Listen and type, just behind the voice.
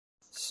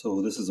So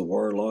this is a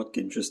Warlock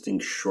interesting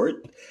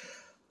short.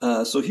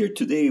 So here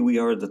today we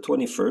are the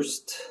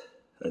 21st,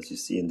 as you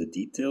see in the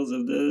details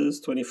of this,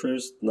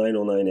 21st,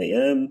 9:09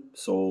 a.m.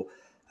 So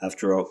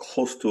after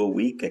close to a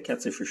week, I can't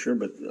say for sure,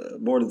 but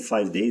more than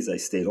 5 days I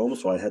stayed home.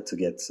 So I had to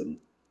get some,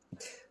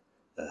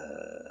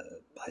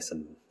 buy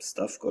some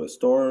stuff, go to the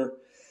store,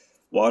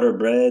 water,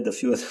 bread, a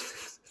few other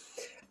things.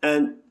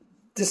 And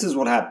this is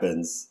what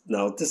happens.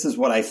 Now, this is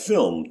what I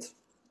filmed.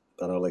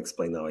 But I'll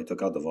explain now. I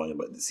took out the volume.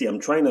 But see, I'm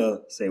trying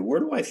to say, where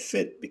do I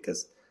fit?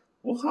 Because,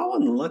 well, how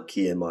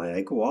unlucky am I?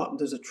 I go out and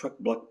there's a truck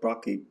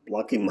blocking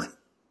my...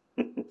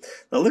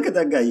 Now look at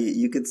that guy.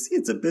 You can see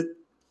it's a bit...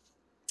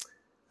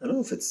 I don't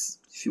know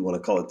if you want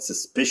to call it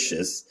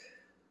suspicious.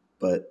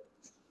 But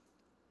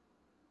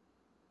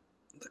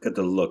look at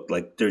the look.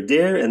 Like they're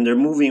there and they're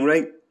moving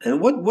right.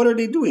 And what are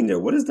they doing there?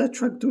 What is that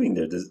truck doing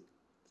there?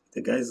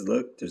 The guys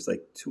look. There's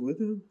like two of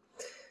them.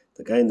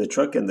 The guy in the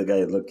truck and the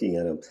guy looking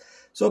at him.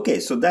 So, okay,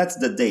 so that's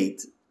the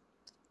date.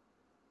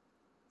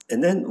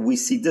 And then we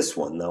see this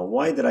one. Now,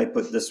 why did I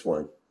put this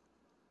one?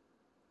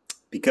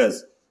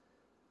 Because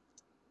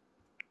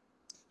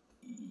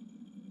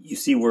you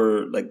see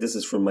where, like, this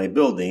is from my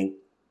building.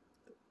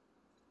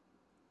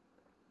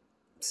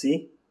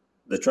 See?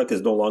 The truck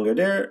is no longer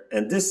there.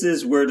 And this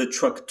is where the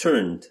truck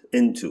turned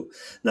into.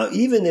 Now,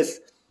 even if,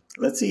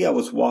 let's say I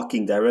was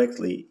walking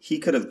directly, he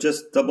could have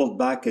just doubled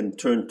back and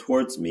turned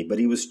towards me, but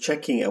he was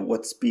checking at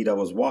what speed I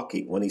was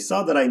walking. When he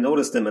saw that I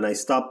noticed him and I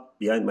stopped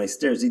behind my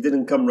stairs, he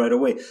didn't come right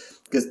away.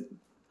 Because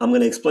I'm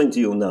going to explain to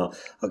you now.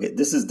 Okay,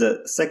 this is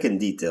the second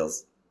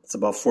details. It's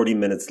about 40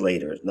 minutes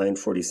later,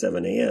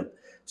 9:47 a.m.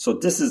 So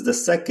this is the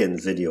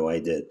second video I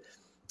did.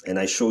 And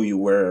I show you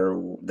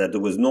that there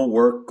was no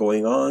work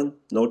going on,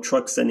 no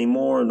trucks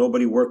anymore,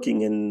 nobody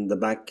working in the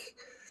back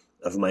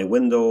of my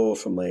window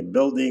from my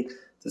building.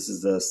 This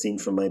is the scene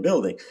from my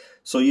building.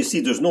 So you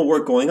see there's no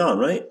work going on,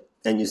 right?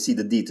 And you see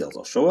the details.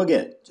 I'll show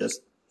again,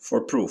 just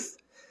for proof.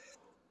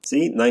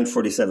 See,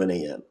 9:47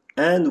 a.m.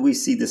 And we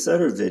see this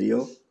other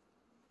video.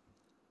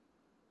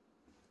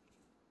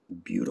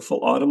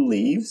 Beautiful autumn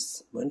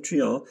leaves,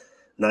 Montreal,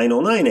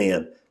 9:09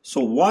 a.m.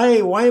 So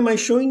why am I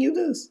showing you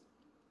this?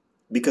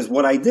 Because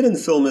what I didn't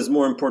film is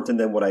more important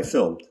than what I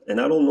filmed. And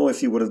I don't know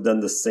if you would have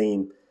done the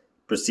same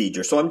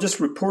procedure. So I'm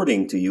just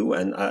reporting to you,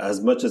 and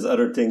as much as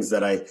other things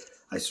that I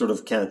sort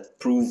of can't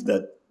prove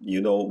that,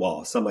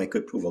 well, some I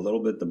could prove a little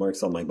bit, the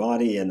marks on my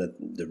body and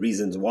the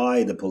reasons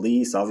why, the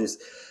police, obvious.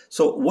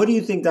 So what do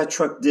you think that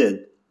truck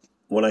did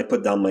when I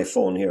put down my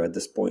phone here at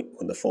this point,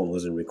 when the phone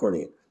wasn't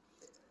recording it?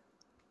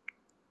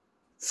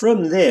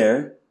 From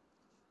there,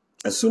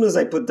 as soon as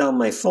I put down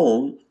my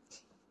phone,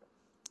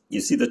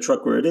 you see the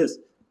truck where it is.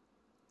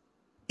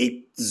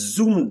 It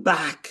zoomed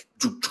back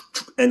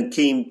and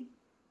came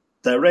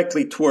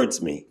directly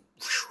towards me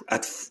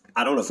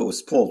I don't know if it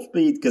was full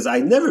speed, because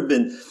I've never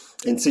been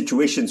in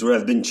situations where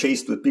I've been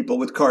chased with people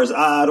with cars.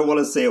 I don't want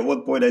to say at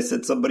one point I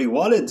said somebody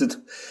wanted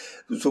to,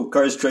 so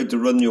cars tried to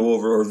run you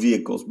over, or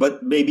vehicles,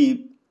 but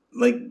maybe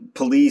like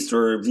police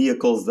or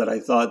vehicles that I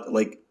thought,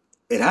 like,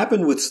 it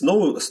happened with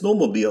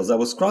snowmobiles. I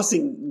was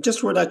crossing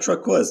just where that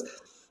truck was,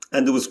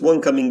 and there was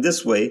one coming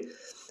this way.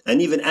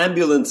 And even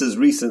ambulances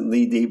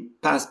recently, they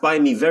passed by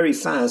me very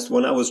fast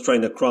when I was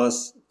trying to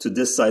cross to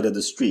this side of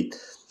the street,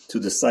 to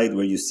the side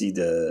where you see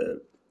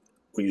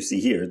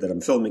here that I'm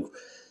filming,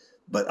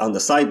 but on the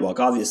sidewalk,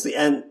 obviously.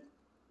 And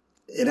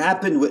it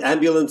happened with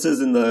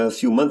ambulances a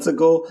few months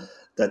ago,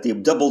 that they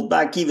doubled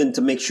back even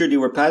to make sure they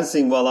were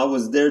passing while I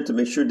was there, to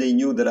make sure they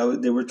knew that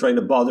they were trying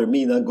to bother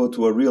me, not go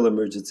to a real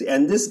emergency.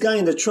 And this guy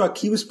in the truck,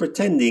 he was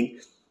pretending,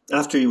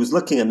 after he was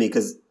looking at me,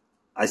 because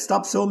I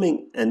stopped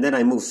filming and then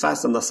I moved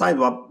fast on the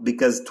sidewalk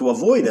to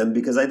avoid him,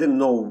 because I didn't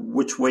know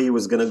which way he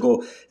was going to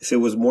go, if it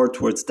was more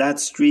towards that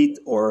street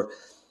or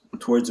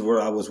towards where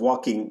I was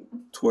walking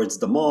towards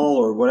the mall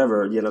or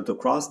whatever, to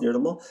cross near the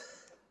mall.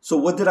 So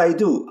what did I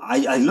do?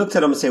 I looked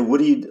at him and said, what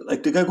do you,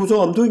 like, the guy goes,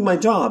 oh, I'm doing my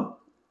job.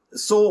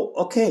 So,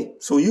 okay.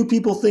 So you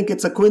people think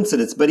it's a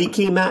coincidence, but he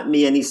came at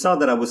me and he saw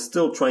that I was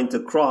still trying to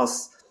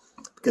cross,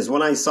 because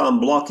when I saw him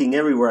blocking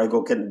everywhere, I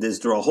go, is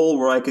there a hole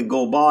where I could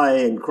go by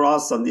and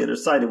cross on the other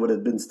side? It would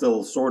have been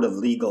still sort of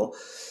legal,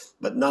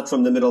 but not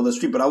from the middle of the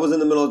street. But I was in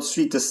the middle of the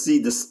street to see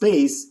the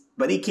space,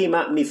 but he came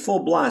at me full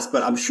blast.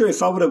 But I'm sure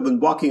if I would have been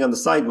walking on the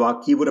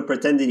sidewalk, he would have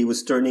pretended he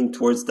was turning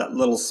towards that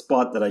little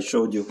spot that I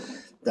showed you,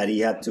 that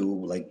he had to,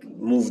 like,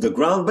 move the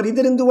ground. But he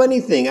didn't do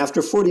anything.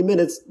 After 40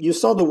 minutes, you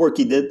saw the work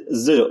he did,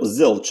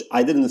 zilch.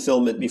 I didn't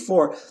film it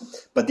before,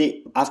 but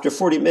after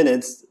 40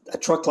 minutes, a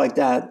truck like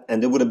that,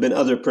 and there would have been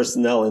other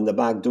personnel in the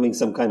back doing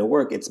some kind of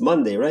work. It's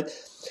Monday, right?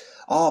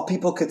 Oh,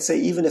 people could say,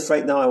 even if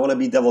right now I want to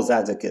be devil's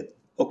advocate.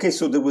 Okay,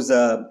 so there was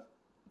a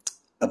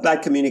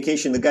bad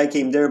communication. The guy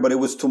came there, but it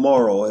was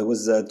tomorrow. It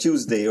was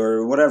Tuesday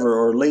or whatever,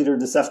 or later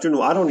this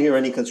afternoon. I don't hear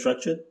any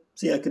construction.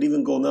 See, I could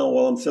even go now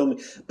while I'm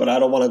filming, but I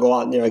don't want to go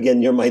out there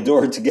again near my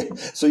door to get.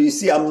 So you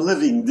see, I'm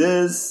living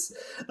this.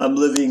 I'm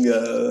living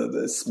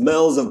the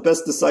smells of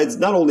pesticides.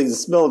 Not only the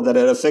smell that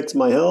it affects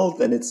my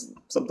health, and it's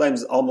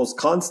sometimes almost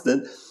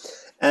constant.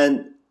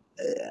 And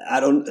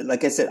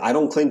like I said, I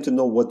don't claim to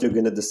know what they're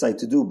going to decide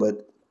to do,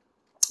 but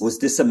was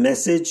this a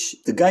message?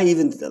 The guy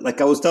even,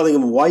 like I was telling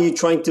him, why are you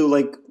trying to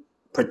like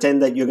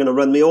pretend that you're going to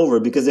run me over?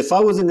 Because if I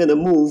wasn't going to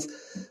move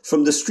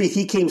from the street,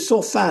 he came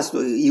so fast.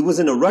 He was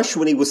in a rush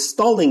when he was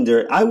stalling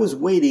there. I was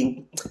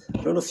waiting.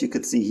 I don't know if you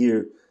could see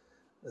here.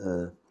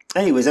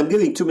 Anyways, I'm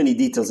giving too many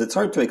details. It's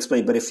hard to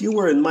explain, but if you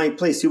were in my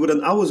place, you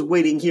would. I was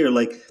waiting here,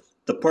 like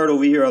the part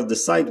over here of the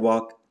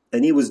sidewalk,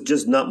 and he was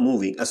just not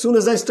moving. As soon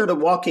as I started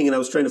walking and I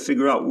was trying to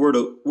figure out where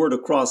to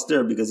cross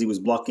there because he was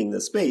blocking the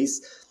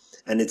space,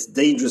 and it's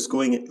dangerous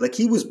going, like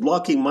he was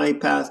blocking my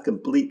path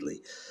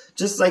completely.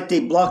 Just like they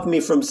blocked me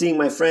from seeing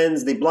my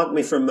friends, they blocked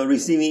me from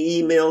receiving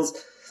emails,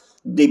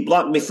 they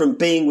blocked me from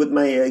paying with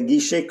my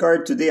guichet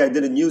card. Today I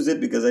didn't use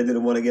it because I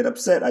didn't want to get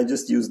upset. I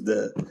just used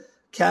the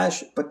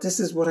cash. But this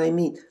is what I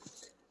mean.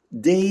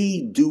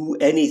 They do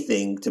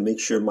anything to make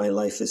sure my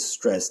life is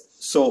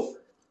stressed. So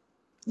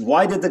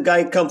why did the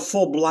guy come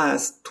full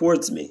blast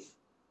towards me?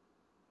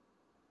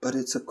 But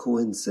it's a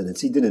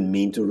coincidence. He didn't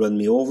mean to run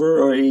me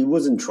over, or he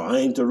wasn't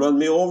trying to run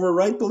me over,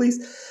 right,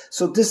 police?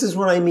 So this is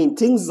what I mean.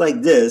 Things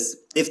like this,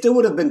 if there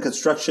would have been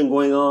construction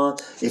going on,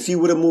 if he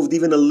would have moved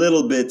even a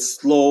little bit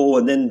slow,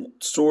 and then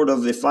sort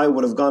of, if I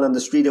would have gone on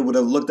the street, I would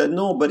have looked at,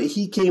 no, but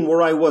he came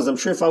where I was. I'm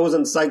sure if I was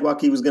on the sidewalk,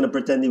 he was going to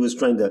pretend he was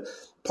trying to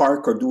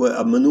park or do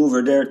a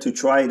maneuver there to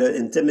try to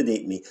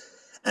intimidate me.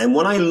 And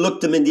when I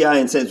looked him in the eye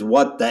and said,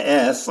 what the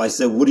F? I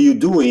said, what are you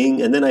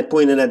doing? And then I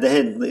pointed at the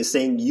head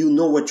saying, you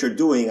know what you're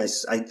doing.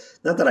 I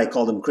not that I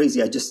called him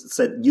crazy. I just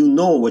said, you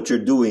know what you're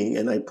doing.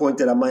 And I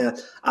pointed at my,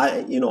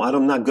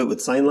 I'm not good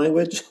with sign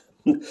language,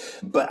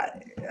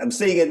 but I'm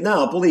saying it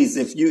now. Please,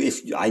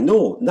 I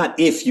know, not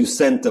if you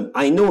sent him,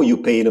 I know you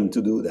paid him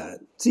to do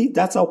that. See,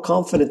 that's how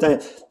confident I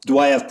am. Do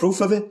I have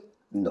proof of it?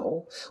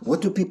 No. What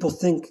do people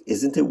think?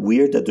 Isn't it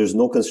weird that there's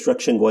no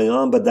construction going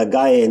on, but that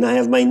guy, and I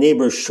have my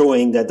neighbors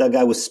showing that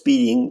guy was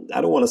speeding. I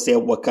don't want to say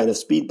what kind of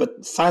speed,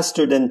 but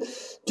faster than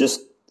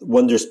just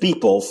when there's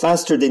people,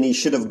 faster than he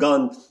should have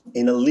gone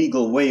in a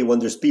legal way when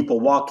there's people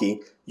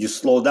walking. You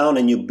slow down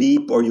and you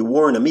beep or you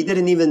warn him. He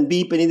didn't even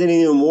beep and he didn't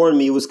even warn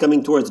me. He was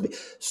coming towards me.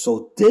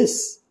 So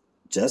this,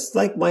 just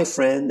like my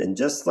friend and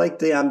just like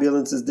the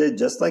ambulances did,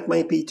 just like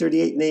my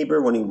P38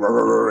 neighbor when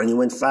he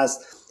went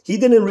fast, he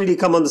didn't really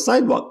come on the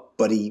sidewalk,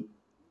 but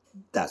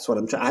that's what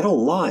I'm trying. I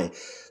don't lie.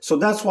 So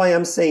that's why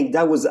I'm saying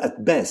that was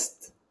at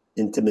best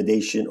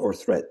intimidation or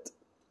threat.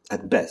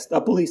 At best.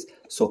 Police.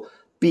 So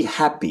be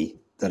happy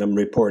that I'm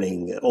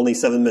reporting only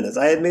 7 minutes.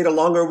 I had made a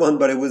longer one,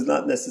 but it was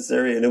not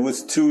necessary. And it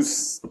was too,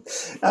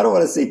 I don't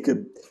want to say,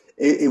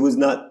 it was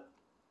not,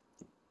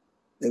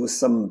 it was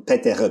some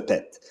pete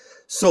repete.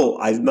 So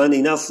I've done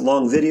enough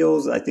long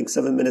videos. I think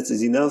 7 minutes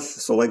is enough.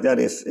 So like that,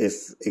 if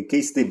in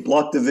case they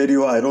block the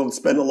video, I don't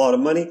spend a lot of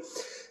money.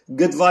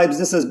 Good vibes.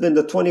 This has been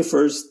the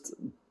 21st,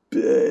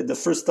 the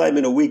first time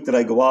in a week that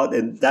I go out,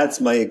 and that's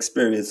my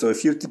experience. So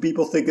if you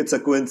people think it's a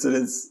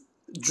coincidence,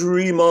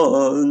 dream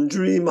on,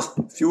 dream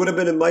on. If you would have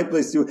been in my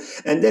place,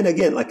 and then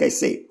again, like I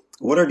say,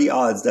 what are the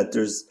odds that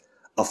there's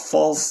a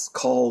false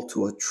call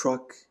to a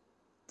truck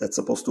that's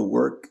supposed to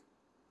work?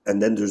 And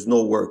then there's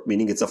no work,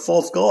 meaning it's a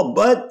false call,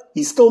 but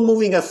he's still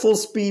moving at full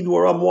speed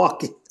where I'm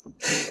walking.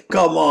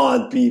 Come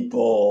on,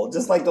 people.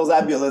 Just like those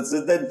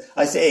ambulances. Then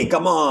I say, hey,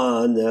 come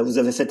on. Vous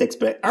avez fait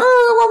exprès.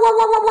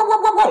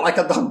 Like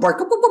a dog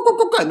bark.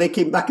 And they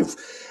came back.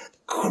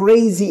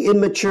 Crazy,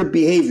 immature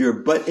behavior,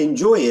 but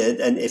enjoy it.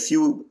 And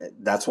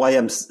that's why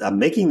I'm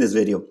making this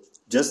video.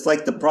 Just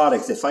like the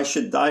products, if I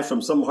should die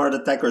from some heart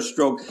attack or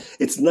stroke,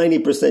 it's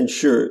 90%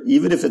 sure.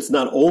 Even if it's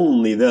not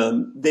only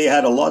them, they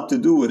had a lot to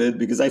do with it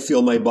because I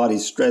feel my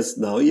body's stressed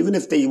now. Even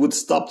if they would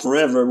stop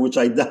forever, which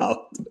I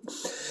doubt.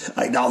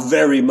 I doubt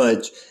very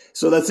much.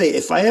 So let's say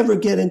if I ever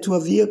get into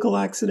a vehicle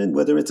accident,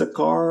 whether it's a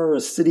car,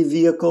 a city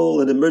vehicle,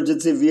 an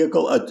emergency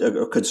vehicle,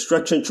 a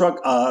construction truck,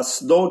 a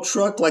snow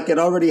truck, like it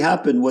already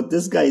happened. What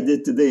this guy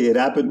did today, it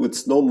happened with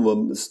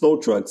snow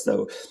trucks.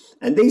 So,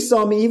 and they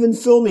saw me even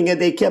filming and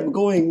they kept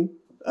going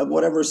at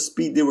whatever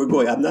speed they were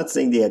going. I'm not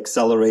saying they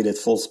accelerated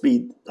full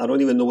speed. I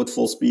don't even know what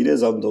full speed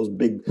is on those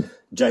big,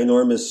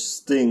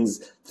 ginormous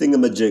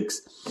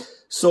thingamajigs.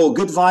 So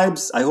good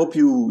vibes. I hope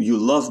you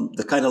love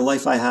the kind of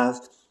life I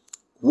have.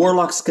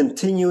 Warlock's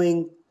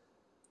continuing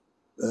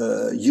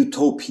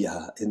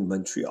utopia in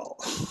Montreal.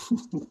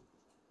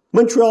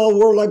 Montreal,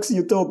 Warlock's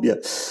utopia.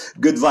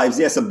 Good vibes.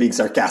 Yes, I'm being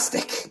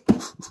sarcastic.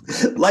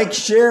 Like,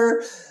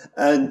 share,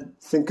 and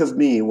think of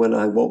me when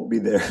I won't be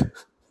there.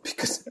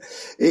 Because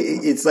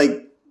it's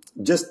like,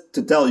 just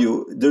to tell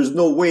you, there's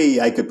no way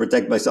I could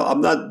protect myself.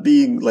 I'm not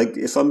being like,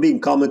 if I'm being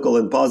comical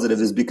and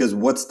positive, is because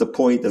what's the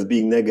point of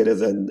being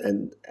negative?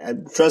 And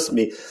trust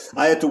me,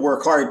 I had to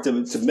work hard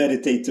to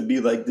meditate to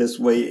be like this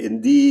way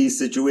in these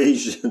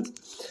situations.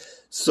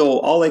 So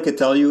all I could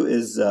tell you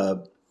is,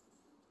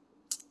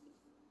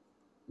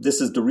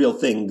 this is the real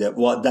thing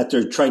that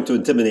they're trying to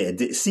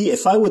intimidate. See,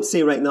 if I would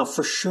say right now,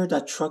 for sure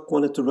that truck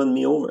wanted to run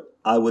me over,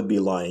 I would be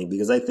lying,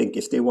 because I think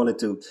if they wanted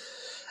to,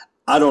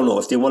 I don't know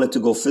if they wanted to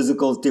go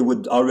physical, they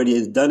would already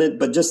have done it.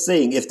 But just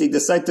saying, if they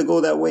decide to go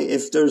that way,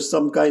 if there's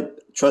some kind,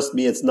 Trust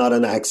me, it's not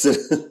an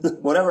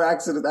accident. Whatever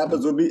accident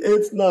happens with me,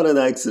 it's not an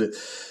accident.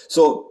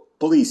 So,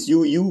 police,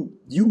 you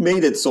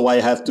made it so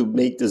I have to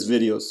make this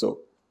video. So,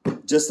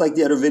 just like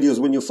the other videos,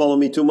 when you follow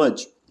me too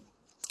much,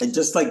 and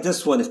just like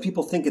this one, if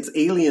people think it's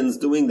aliens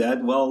doing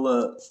that,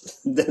 well,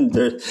 then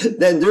they're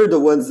the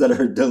ones that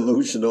are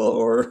delusional.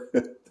 Or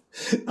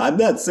I'm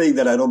not saying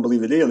that I don't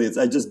believe in aliens.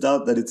 I just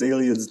doubt that it's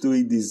aliens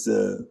doing these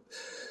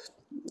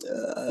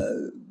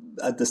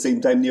at the same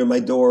time near my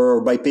door,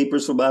 or buy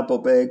papers from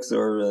Apopex,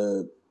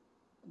 or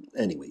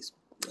anyways.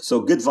 So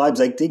good vibes.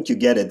 I think you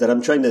get it, that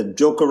I'm trying to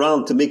joke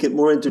around to make it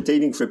more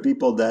entertaining for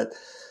people that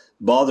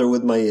bother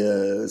with my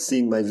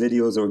seeing my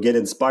videos, or get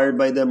inspired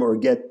by them, or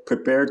get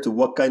prepared to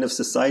what kind of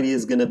society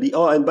is going to be.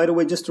 Oh, and by the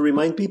way, just to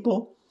remind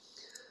people,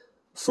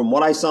 from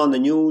what I saw on the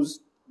news,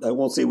 I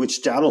won't say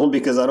which channel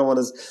because I don't want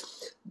to.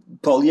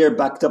 Paulier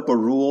backed up a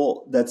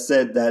rule that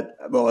said that,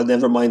 well,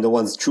 never mind the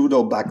ones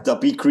Trudeau backed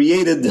up. He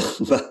created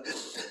them.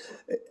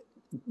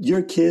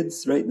 Your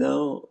kids right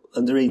now,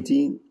 under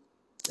 18,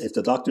 if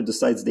the doctor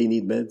decides they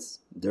need meds,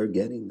 they're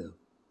getting them.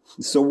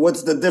 So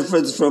what's the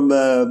difference from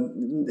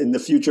in the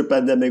future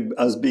pandemic,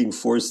 us being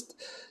forced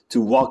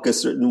to walk a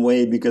certain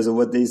way because of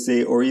what they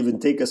say, or even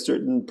take a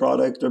certain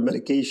product or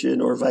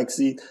medication or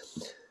vaccine?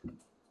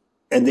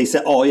 And they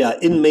say, oh yeah,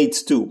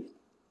 inmates too.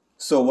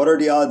 So what are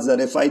the odds that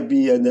if I'd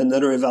be in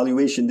another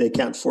evaluation, they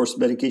can't force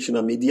medication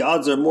on me? The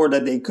odds are more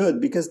that they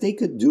could, because they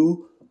could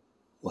do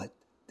what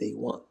they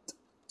want.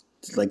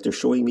 It's like they're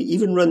showing me,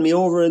 even run me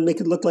over and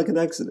make it look like an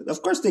accident.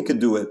 Of course they could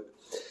do it.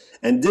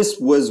 And this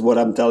was what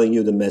I'm telling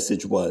you the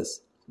message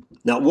was.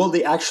 Now, will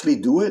they actually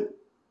do it?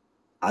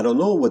 I don't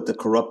know what the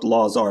corrupt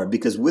laws are,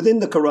 because within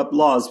the corrupt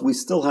laws, we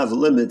still have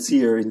limits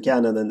here in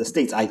Canada and the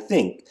States, I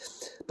think.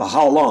 But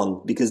how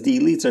long? Because the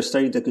elites are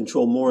starting to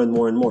control more and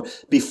more and more.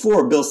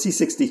 Before, Bill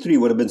C-63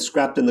 would have been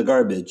scrapped in the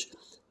garbage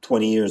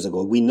 20 years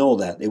ago. We know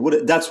that. It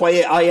would. That's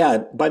why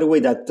by the way,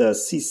 that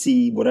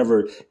CC,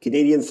 whatever,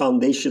 Canadian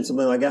Foundation,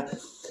 something like that,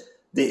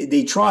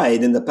 they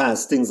tried in the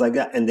past, things like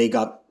that, and they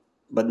got,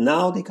 but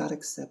now they got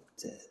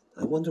accepted.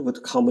 I wonder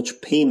how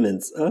much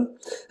payments, huh?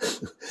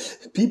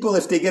 People,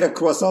 if they get a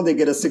croissant, they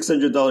get a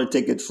 $600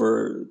 ticket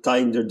for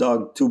tying their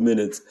dog 2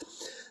 minutes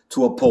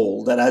to a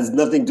pole that has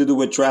nothing to do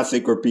with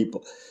traffic or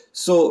people.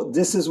 So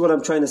this is what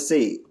I'm trying to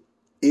say.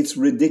 It's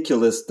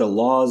ridiculous, the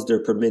laws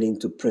they're permitting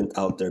to print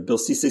out there. Bill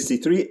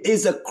C-63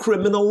 is a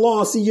criminal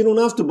law. See, you don't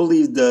have to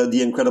believe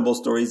the incredible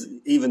stories,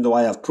 even though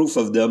I have proof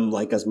of them,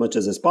 like as much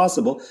as is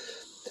possible.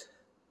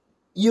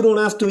 You don't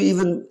have to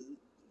even...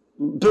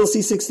 Bill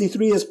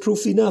C-63 is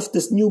proof enough,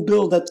 this new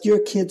bill, that your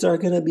kids are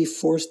going to be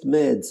forced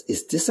meds.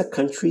 Is this a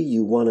country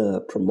you want to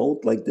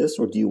promote like this,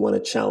 or do you want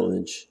to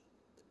challenge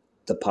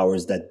the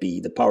powers that be,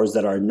 the powers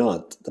that are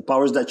not, the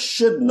powers that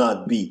should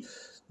not be?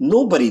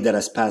 Nobody that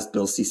has passed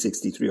Bill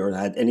C-63 or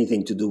had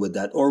anything to do with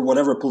that, or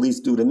whatever police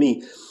do to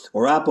me,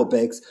 or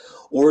Apopex,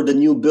 or the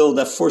new bill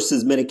that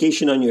forces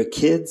medication on your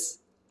kids.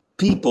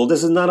 People,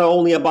 this is not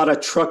only about a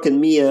truck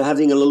and me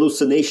having an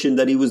hallucination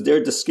that he was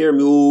there to scare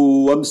me.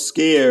 Ooh, I'm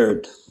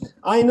scared.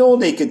 I know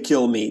they could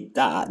kill me.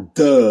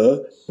 Duh.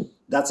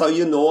 That's how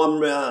you know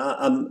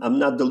I'm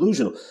not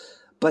delusional.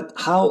 But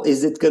how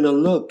is it going to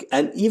look?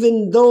 And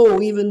even though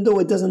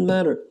it doesn't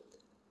matter,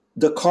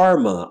 the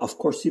karma, of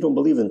course, you don't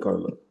believe in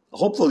karma.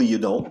 Hopefully you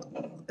don't.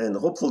 And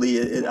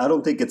hopefully, I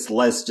don't think it's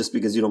less just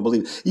because you don't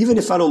believe. Even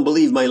if I don't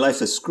believe my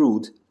life is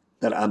screwed,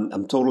 that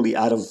I'm totally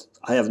I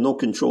have no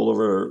control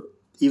over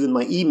even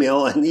my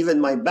email and even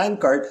my bank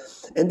card.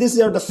 And these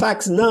are the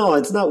facts now.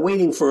 It's not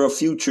waiting for a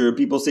future.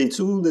 People say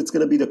soon it's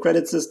going to be the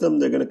credit system.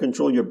 They're going to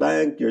control your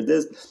bank, your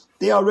this.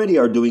 They already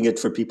are doing it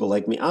for people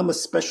like me. I'm a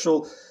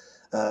special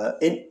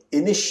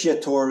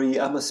initiatory.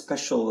 I'm a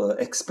special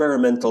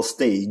experimental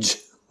stage.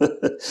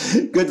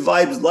 Good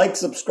vibes. Like,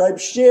 subscribe,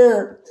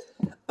 share.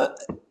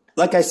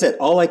 Like I said,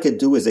 all I could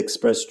do is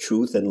express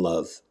truth and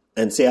love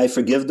and say I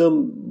forgive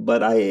them,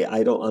 but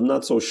I'm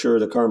not so sure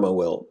the karma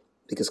will,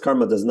 because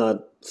karma does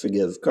not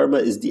forgive. Karma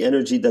is the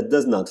energy that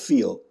does not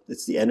feel.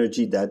 It's the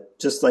energy that,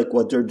 just like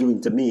what they're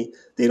doing to me,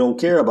 they don't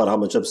care about how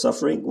much I'm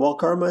suffering. Well,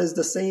 karma is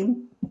the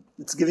same.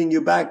 It's giving you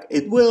back.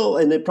 It will,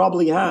 and it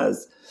probably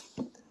has.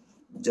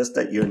 Just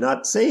that you're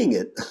not saying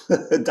it.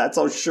 That's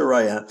how sure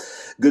I am.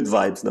 Good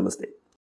vibes. Namaste.